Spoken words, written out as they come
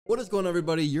What is going on,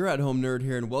 everybody? You're at home nerd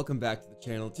here, and welcome back to the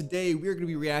channel. Today we are going to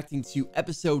be reacting to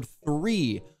episode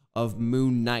 3 of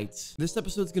Moon Knight. This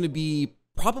episode is going to be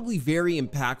probably very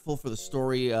impactful for the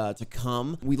story to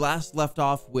come. We last left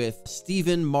off with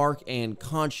Steven, Mark, and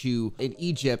Khonshu in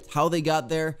Egypt. How they got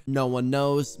there, no one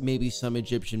knows. Maybe some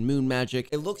Egyptian moon magic.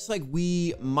 It looks like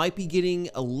we might be getting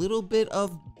a little bit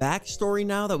of backstory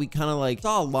now that we kind of like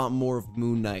saw a lot more of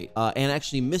Moon Knight and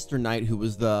actually Mr. Knight, who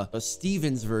was the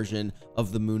Steven's version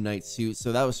of the Moon Knight suit.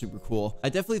 So that was super cool. I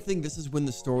definitely think this is when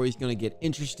the story is going to get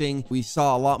interesting. We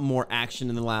saw a lot more action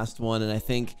in the last one, and I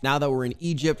think now that we're in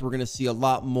Egypt, we're going to see a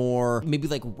lot more maybe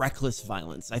like reckless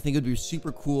violence. I think it would be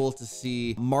super cool to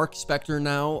see Mark Spector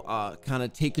now kind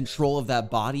of take control of that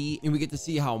body, and we get to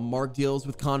see how Mark deals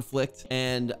with conflict.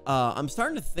 And I'm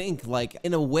starting to think, like,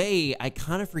 in a way, I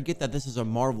kind of forget that this is a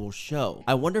Marvel show.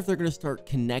 I wonder if they're going to start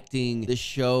connecting this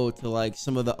show to like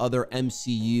some of the other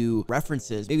MCU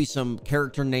references, maybe some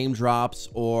character name drops,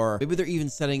 or maybe they're even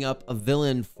setting up a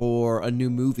villain for a new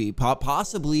movie,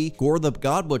 possibly Gore the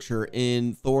God Butcher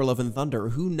in Thor: Love and Thunder.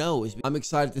 Who knows? I'm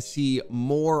excited to see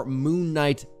more Moon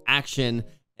Knight action,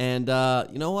 and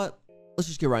you know what, let's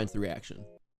just get right into the reaction.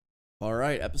 All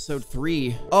right, episode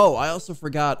 3. Oh, I also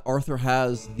forgot Arthur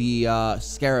has the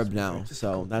scarab now,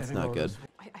 so that's not good.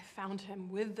 I found him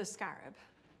with the scarab,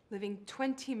 living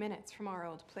 20 minutes from our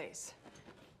old place.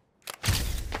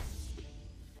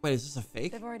 Wait, is this a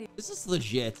fake? Is this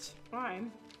legit?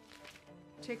 Fine.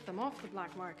 Take them off the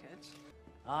black market.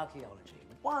 Archaeology.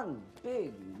 One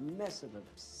big mess of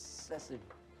obsessive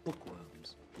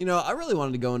bookworms. You know, I really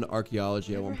wanted to go into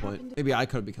archaeology at one point. Maybe I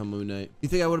could have become Moon Knight. You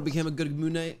think I would have become a good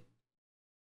Moon Knight?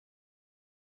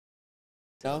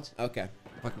 No? Okay.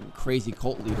 Fucking crazy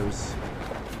cult leaders.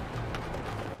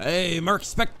 Hey, Mark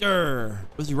Spector!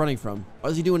 Where's he running from?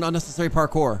 Why is he doing unnecessary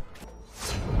parkour?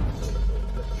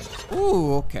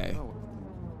 Ooh, okay.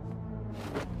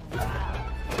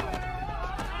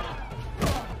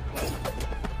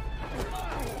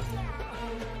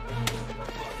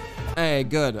 Hey,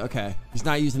 good. Okay. He's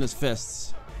not using his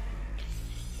fists.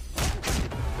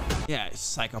 Yeah,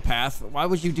 psychopath. Why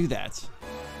would you do that?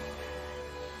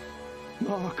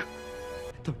 Mark!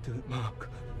 Don't do it, Mark.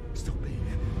 Stop it.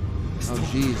 Oh,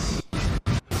 jeez.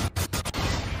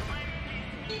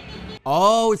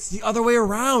 Oh, it's the other way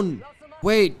around.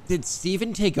 Wait, did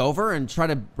Steven take over and try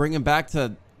to bring him back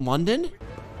to London?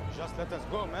 Just let us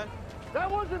go, man.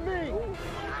 That wasn't me!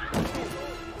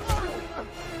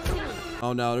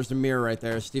 Oh no, there's a mirror right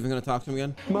there. Is Steven gonna talk to him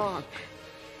again? Mark!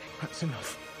 That's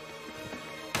enough.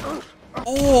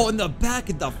 Oh, in the back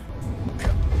of the...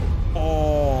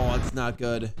 Oh, it's not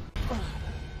good.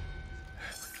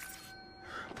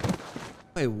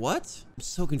 Wait, what? I'm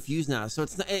so confused now. So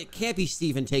it's not, it can't be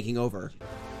Steven taking over.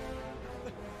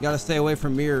 You gotta stay away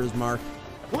from mirrors, Mark.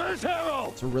 Where's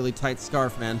Harold? It's a really tight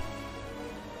scarf, man.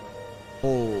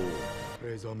 Oh.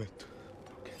 Praise Amit.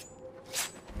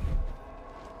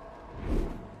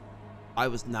 I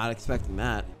was not expecting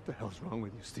that. What the hell's wrong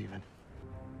with you, Steven?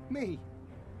 Me?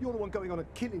 You're the one going on a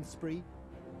killing spree.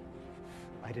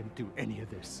 I didn't do any of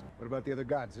this. What about the other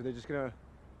gods? Are they just gonna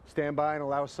stand by and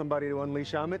allow somebody to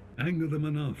unleash Amit? Anger them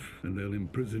enough, and they'll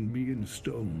imprison me in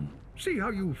stone. See how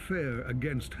you fare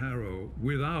against Harrow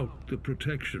without the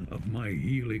protection of my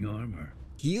healing armor.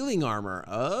 Healing armor.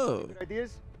 Oh. Good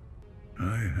ideas?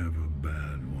 I have a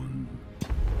bad one.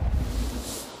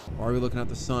 Why are we looking at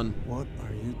the sun? What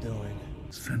are you doing?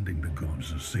 Sending the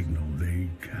gods a signal they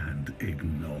can't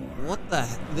ignore. What the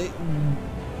heck?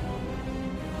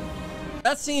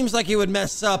 That seems like it would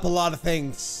mess up a lot of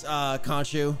things,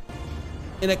 Khonshu.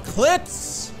 An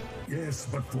eclipse? Yes,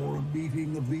 but for a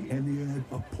meeting of the Ennead,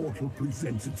 a portal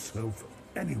presents itself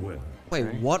anywhere.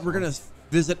 Wait, what? We're gonna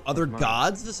visit other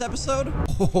gods this episode?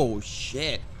 Oh,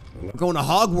 shit. We're going to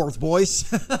Hogwarts,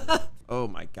 boys. Oh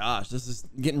my gosh, this is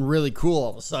getting really cool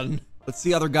all of a sudden. Let's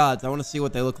see other gods. I want to see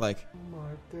what they look like. My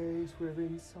days, we're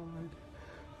inside.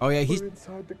 Oh yeah, We're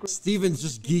inside the Steven's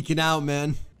just geeking out,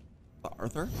 man.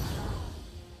 Arthur?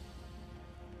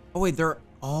 Oh wait, they're...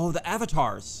 Oh, the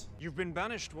avatars. You've been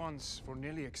banished once for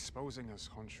nearly exposing us,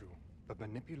 Khonshu. But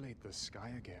manipulate the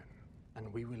sky again,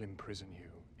 and we will imprison you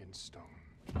in stone.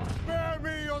 Spare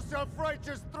me your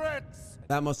self-righteous threats!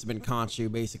 That must have been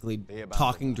Khonshu basically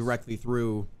talking directly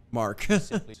through Mark.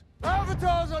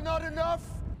 Avatars are not enough!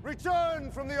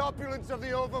 Return from the opulence of the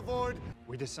overvoid!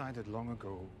 We decided long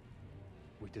ago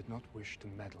we did not wish to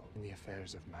meddle in the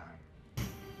affairs of man.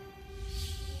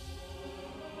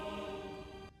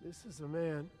 This is a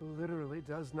man who literally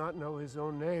does not know his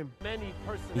own name. Many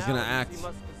personalities He's gonna act. he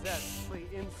must possess. Simply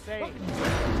insane.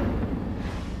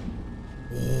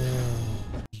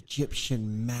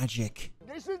 Egyptian magic.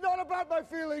 This This is not about my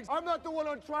feelings. I'm not the one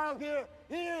on trial here.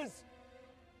 He is.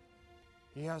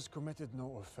 He has committed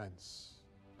no offense.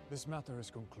 This matter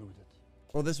is concluded.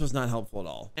 Well, this was not helpful at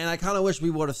all. And I kind of wish we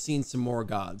would have seen some more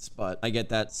gods, but I get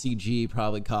that CG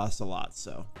probably costs a lot,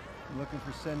 so. I'm looking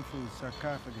for Senfu's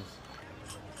sarcophagus.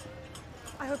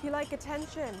 I hope you like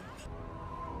attention.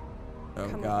 Oh,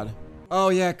 God. Oh,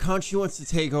 yeah, Khonshu wants to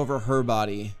take over her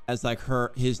body as, like,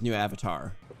 his new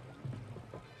avatar.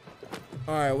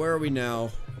 All right, where are we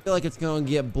now? I feel like it's going to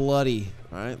get bloody.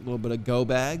 All right, a little bit of go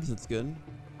bags. That's good.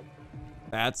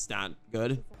 That's not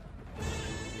good.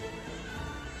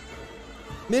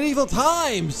 Medieval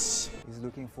times! He's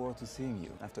looking forward to seeing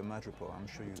you after Madripoor. I'm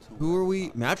sure you too. Who are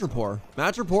we? Madripoor.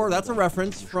 Madripoor, that's a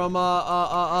reference from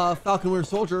Falcon Winter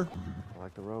Soldier. I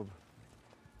like the robe.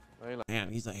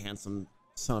 Man, he's a handsome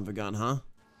son of a gun, huh?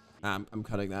 I'm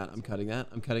cutting that. I'm cutting that.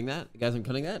 I'm cutting that. Guys, I'm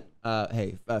cutting that.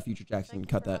 Hey, Future Jackson,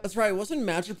 cut that. That's right. Wasn't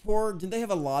Madripoor, didn't they have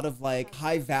a lot of like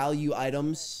high value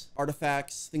items,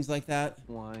 artifacts, things like that?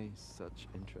 Why such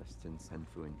interest in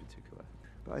Senfu in particular?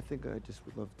 But I think I just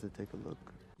would love to take a look.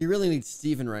 You really need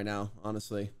Steven right now,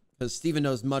 honestly. Because Steven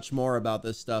knows much more about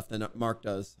this stuff than Mark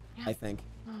does, I think.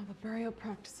 Oh, the burial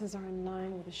practices are in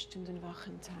line with the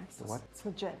Stundenwachen taxes. What? It's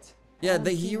legit. Yeah,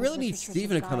 he really needs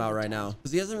Steven to come out right now.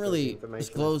 Because he hasn't really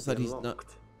disclosed that he's not...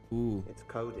 Ooh. It's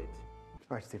coded.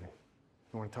 All right, Steven.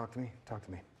 You want to talk to me? Talk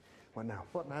to me. What now?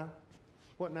 What now?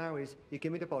 What now is you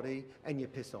give me the body and you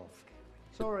piss off.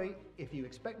 Sorry, if you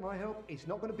expect my help, it's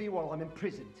not going to be while I'm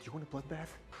imprisoned. Do you want a bloodbath?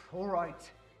 All right.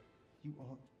 You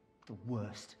are the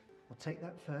worst. I'll take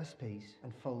that first piece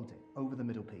and fold it over the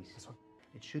middle piece. This one.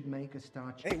 It should make a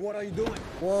star. Hey, what are you doing?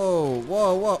 Whoa,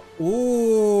 whoa, whoa.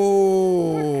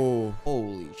 Ooh.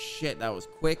 Holy shit, that was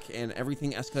quick and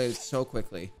everything escalated so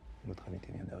quickly.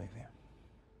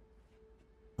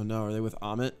 Oh no, are they with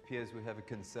Amit? Appears we have a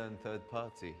concerned third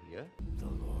party here. The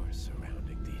lore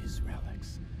surrounding these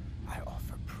relics. I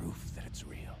offer proof that it's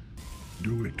real.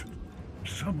 Do it.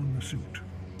 Summon the suit.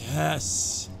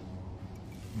 Yes.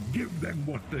 Give them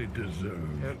what they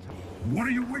deserve. What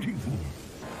are you waiting for?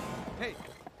 Hey,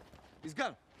 he's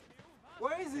gone.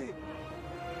 Where is he?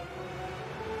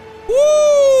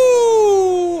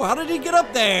 Woo! How did he get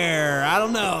up there? I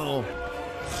don't know.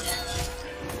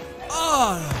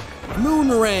 Oh,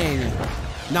 moon ring.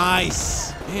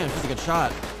 Nice. Man, that's a good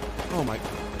shot. Oh my.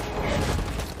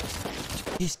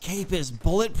 His cape is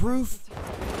bulletproof.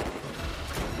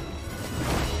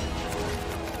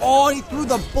 Oh, he threw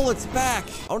the bullets back.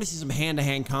 I want to see some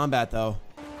hand-to-hand combat, though.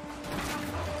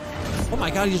 Oh my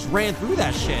god, he just ran through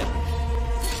that shit.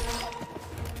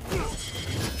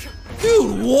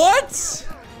 Dude, what?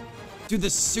 Dude,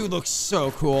 this suit looks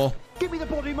so cool. Give me the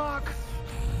body, Mark.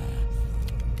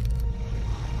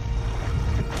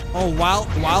 Oh,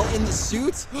 while in the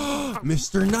suit?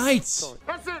 Mr. Knight.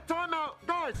 That's it. Time out,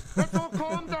 guys. Let's all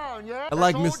calm down, yeah? I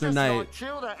like Let's all Mr. just, Knight. like,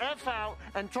 chill the F out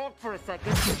and talk for a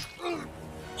second.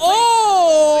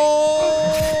 Oh!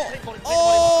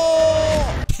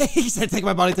 Oh! He said, take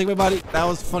my body, take my body. That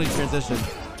was a funny transition.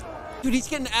 Dude, he's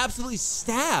getting absolutely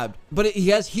stabbed. But he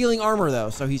has healing armor,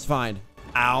 though, so he's fine.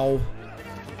 Ow.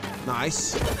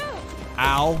 Nice.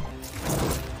 Ow.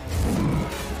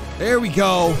 There we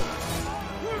go.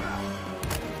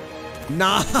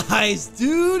 Nice,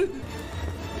 dude.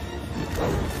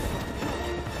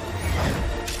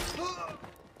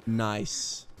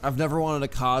 Nice. I've never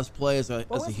wanted to cosplay as a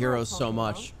hero so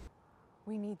much.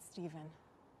 We need Steven.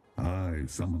 I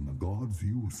summon the gods,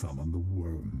 you summon the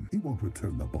worm. He won't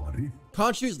return the body.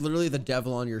 Khonshu is literally the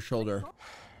devil on your shoulder. All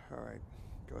right,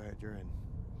 go ahead, you're in.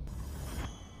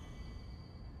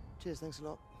 Cheers, thanks a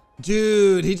lot.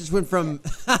 Dude, he just went from...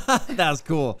 That was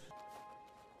cool.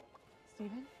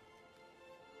 Steven?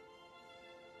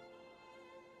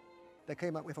 They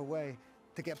came up with a way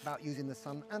to get about using the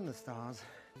sun and the stars.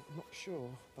 I'm not sure,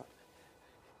 but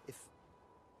if...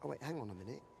 Oh wait, hang on a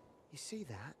minute. You see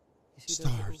that? You see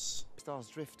those little stars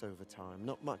drift over time.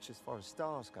 Not much as far as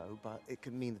stars go, but it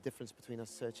can mean the difference between us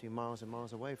searching miles and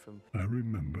miles away from... I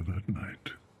remember that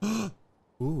night.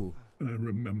 Ooh. I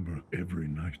remember every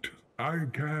night. I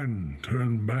can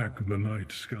turn back the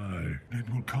night sky. It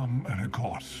will come at a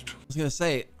cost. I was gonna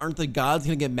say, aren't the gods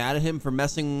gonna get mad at him for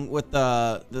messing with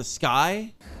the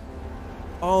sky?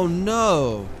 Oh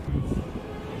no.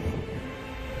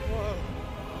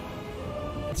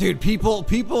 Dude,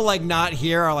 people like not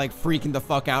here are like freaking the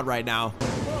fuck out right now.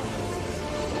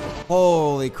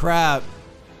 Holy crap.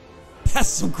 That's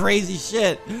some crazy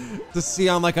shit to see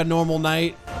on like a normal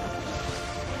night.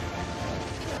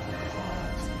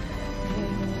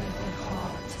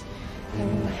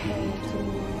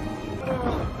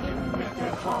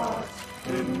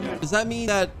 Is does that mean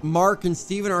that Mark and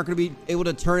Steven aren't going to be able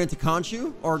to turn into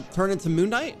Khonshu or turn into Moon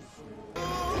Knight?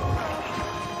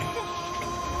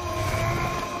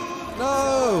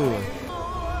 No.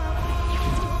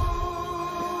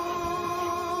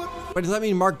 Wait, does that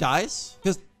mean Mark dies?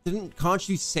 Because didn't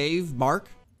Khonshu save Mark?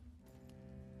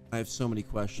 I have so many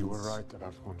questions. You were right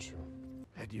about Khonshu.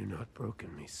 Had you not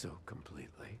broken me so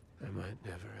completely, I might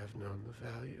never have known the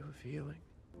value of healing.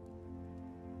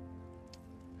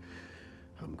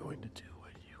 I'm going to do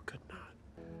what you could not.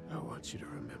 I want you to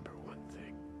remember one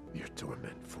thing. Your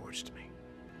torment forged me.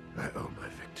 I owe my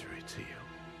victory to you.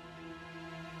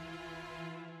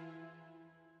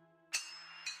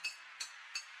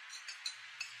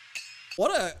 What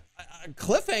a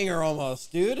cliffhanger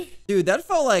almost, dude. Dude, that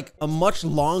felt like a much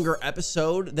longer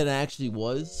episode than it actually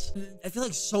was. I feel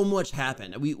like so much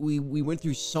happened. We went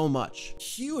through so much.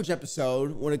 Huge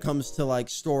episode when it comes to like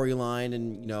storyline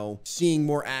and, you know, seeing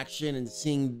more action and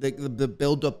seeing the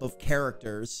buildup of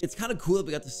characters. It's kind of cool that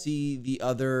we got to see the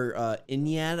other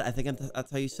Inyad. I think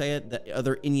that's how you say it. The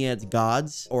other Inyad's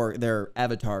gods, or their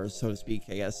avatars, so to speak,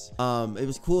 I guess. It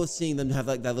was cool seeing them have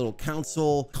like that little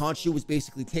council. Khonshu was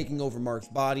basically taking over Mark's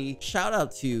body. Shout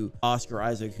out to Oscar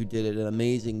Isaac, who did an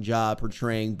amazing job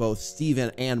portraying both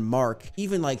Steven and Mark,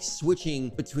 even like switching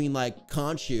between like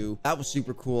Khonshu. That was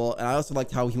super cool. And I also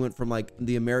liked how he went from like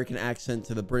the American accent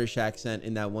to the British accent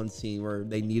in that one scene where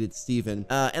they needed Steven.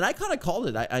 And I kind of called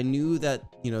it. I knew that,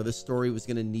 you know, this story was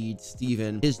going to need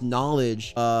Steven. His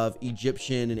knowledge of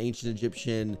Egyptian and ancient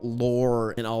Egyptian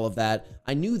lore and all of that,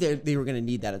 I knew that they were going to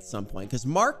need that at some point, because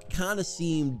Mark kind of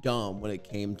seemed dumb when it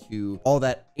came to all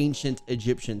that ancient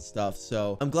Egyptian stuff.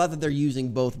 So I'm glad that they're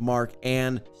using both Mark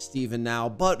and Steven now,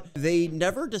 but they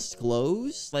never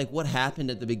disclose like what happened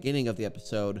at the beginning of the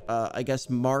episode. I guess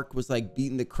Mark was like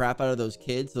beating the crap out of those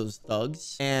kids, those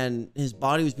thugs, and his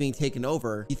body was being taken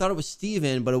over. He thought it was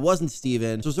Steven, but it wasn't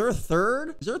Steven. So is there a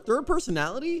third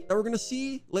personality that we're gonna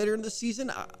see later in the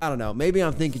season? I don't know. Maybe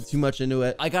I'm thinking too much into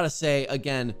it. I gotta say,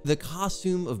 again, the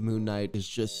costume of Moon Knight is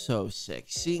just so sick.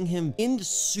 Seeing him in the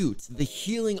suit, the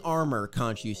healing armor,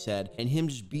 Khonshu said, and him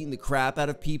just beating the crap out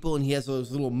of people, and he has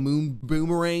those little moon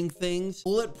boomerang things,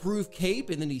 bulletproof cape,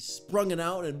 and then he sprung it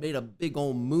out and made a big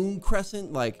old moon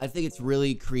crescent. Like, I think it's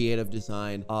really creative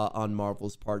design on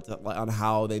Marvel's part on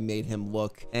how they made him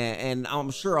look, and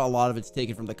I'm sure a lot of it's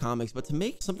taken from the comics, but to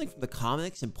make something from the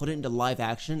comics and put it into live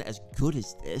action as good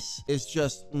as this is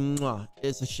just mwah,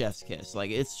 it's a chef's kiss.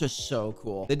 Like, it's just so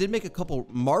cool. They did make a couple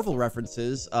Marvel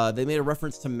references. They made a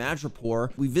reference to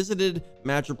Madripoor. We visited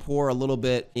Madripoor a little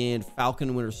bit in Falcon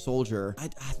and Winter Soldier.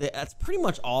 That's pretty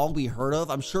much all we heard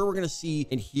of. I'm sure we're gonna see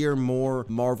and hear more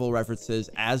Marvel references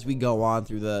as we go on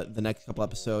through the next couple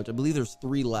episodes. I believe there's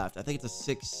 3 left. I think it's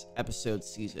a 6-episode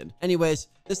season. Anyways,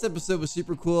 this episode was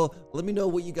super cool. Let me know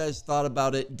what you guys thought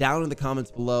about it down in the comments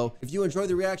below. If you enjoyed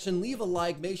the reaction, leave a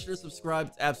like, make sure to subscribe.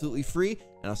 It's absolutely free,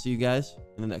 and I'll see you guys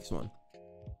in the next one.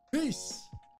 Peace.